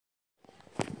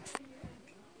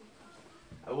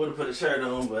I would have put a shirt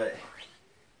on, but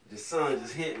the sun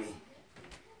just hit me,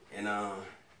 and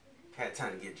had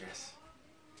time to get dressed.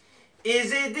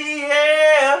 Is it the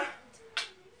air?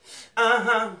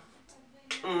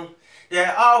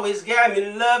 That always got me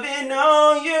loving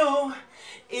on you.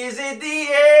 Is it the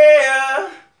air?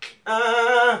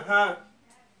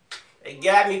 It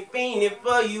got me fiending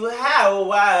for you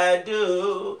how I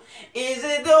do. Is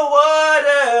it the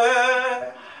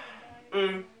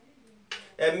water?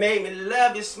 That made me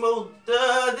love you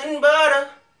smoother than butter.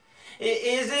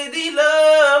 Is it the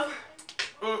love?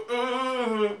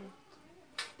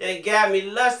 That got me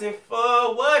lusting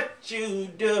for what you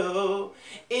do.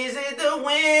 Is it the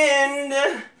wind?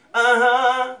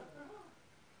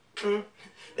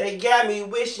 That got me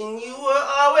wishing you were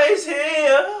always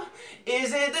here.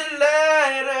 Is it the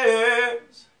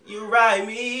letters you write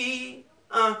me?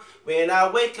 When I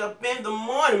wake up in the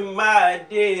morning, my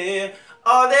dear,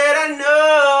 all that I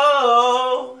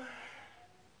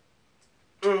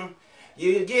know.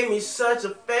 You give me such a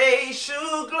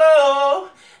facial glow,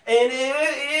 and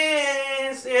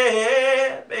it is,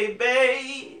 yeah,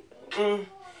 baby.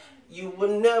 You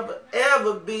will never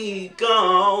ever be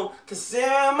gone, 'cause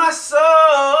in my soul,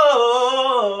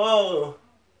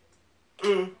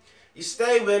 you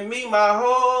stay with me my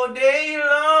whole day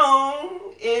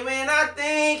long. And when I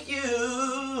think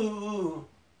you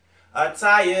are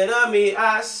tired of me,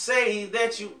 I say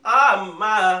that you are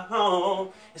my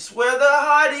home. It's where the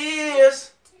heart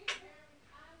is.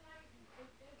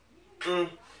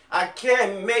 I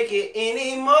can't make it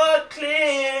any more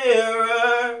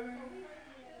clearer.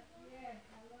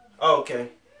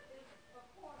 Okay.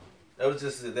 That was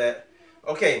just that.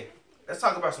 Okay, let's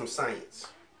talk about some science.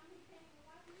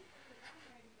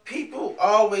 People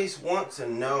always want to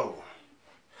know,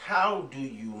 how do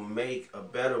you make a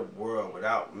better world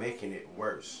without making it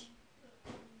worse?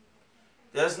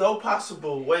 There's no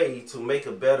possible way to make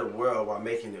a better world while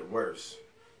making it worse.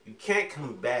 You can't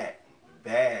combat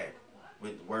bad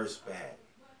with worse bad,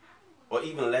 or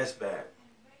even less bad.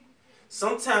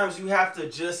 Sometimes you have to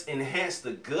just enhance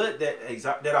the good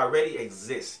that already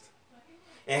exists.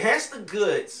 Enhance the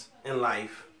goods in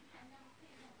life,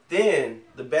 then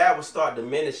the bad will start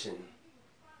diminishing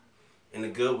and the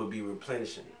good will be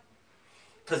replenishing.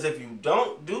 Because if you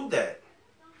don't do that,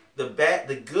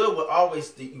 the good will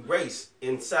always erase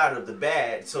inside of the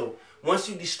bad. So once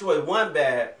you destroy one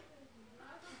bad,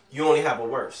 you only have a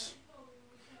worse.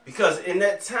 Because in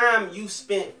that time you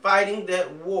spent fighting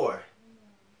that war,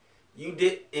 you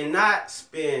did not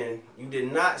spend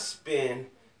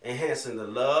enhancing the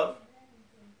love,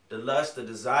 the lust, the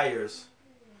desires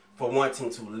for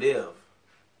wanting to live.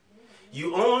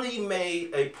 You only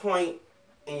made a point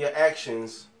in your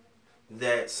actions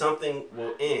that something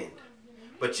will end.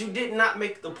 But you did not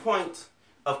make the point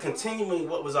of continuing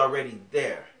what was already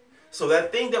there. So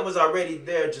that thing that was already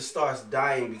there just starts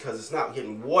dying because it's not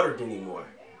getting watered anymore.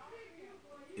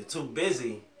 You're too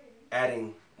busy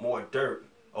adding more dirt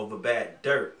over bad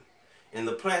dirt. And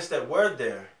the plants that were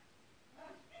there,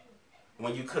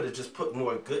 when you could have just put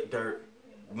more good dirt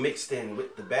mixed in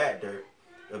with the bad dirt,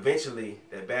 eventually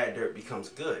that bad dirt becomes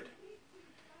good.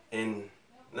 And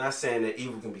I'm not saying that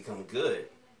evil can become good.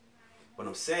 What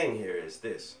I'm saying here is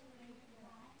this.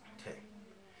 Okay.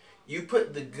 You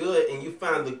put the good and you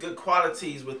find the good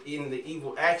qualities within the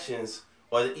evil actions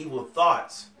or the evil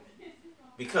thoughts.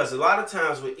 Because a lot of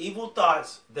times with evil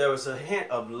thoughts, there is a hint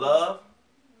of love.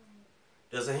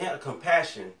 There's a hint of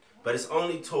compassion, but it's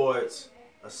only towards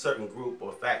a certain group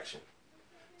or faction.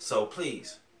 So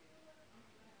please,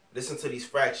 listen to these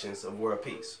fractions of world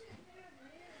peace.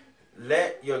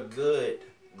 Let your good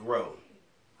grow,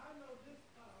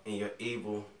 and your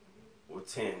evil will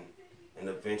tend and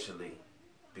eventually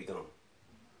be gone.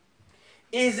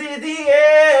 Is it the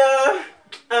air,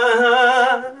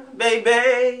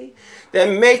 baby, that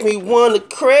make me want to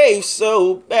crave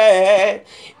so bad?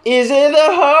 Is it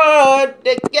the heart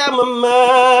that got my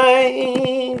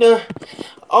mind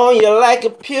on you like a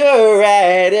pure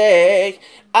addict?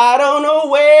 I don't know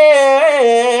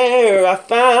where I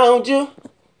found you,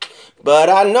 but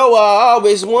I know I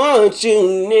always want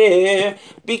you near,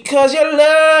 because your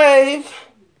life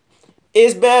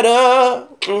is better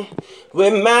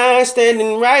with mine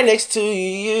standing right next to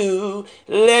you.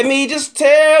 Let me just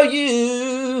tell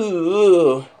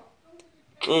you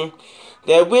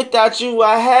that without you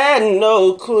I had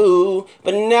no clue,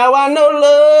 but now I know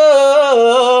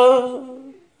love.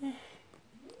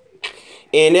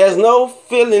 And there's no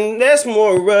feeling that's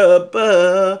more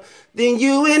rubber than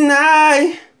you and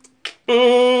I.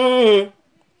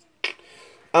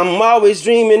 I'm always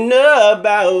dreaming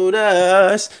about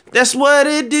us. That's what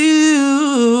it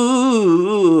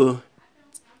do.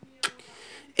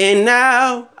 And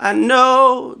now I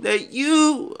know that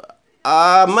you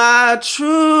are my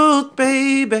truth,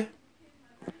 baby.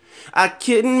 I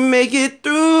couldn't make it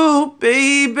through,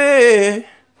 baby,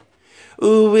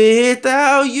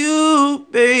 without you,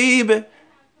 baby.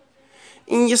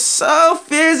 And you're so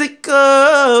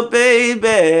physical, baby.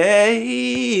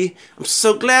 I'm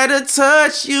so glad to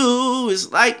touch you.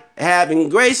 It's like having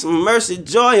grace, mercy,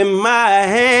 joy in my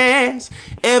hands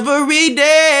every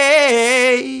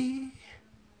day.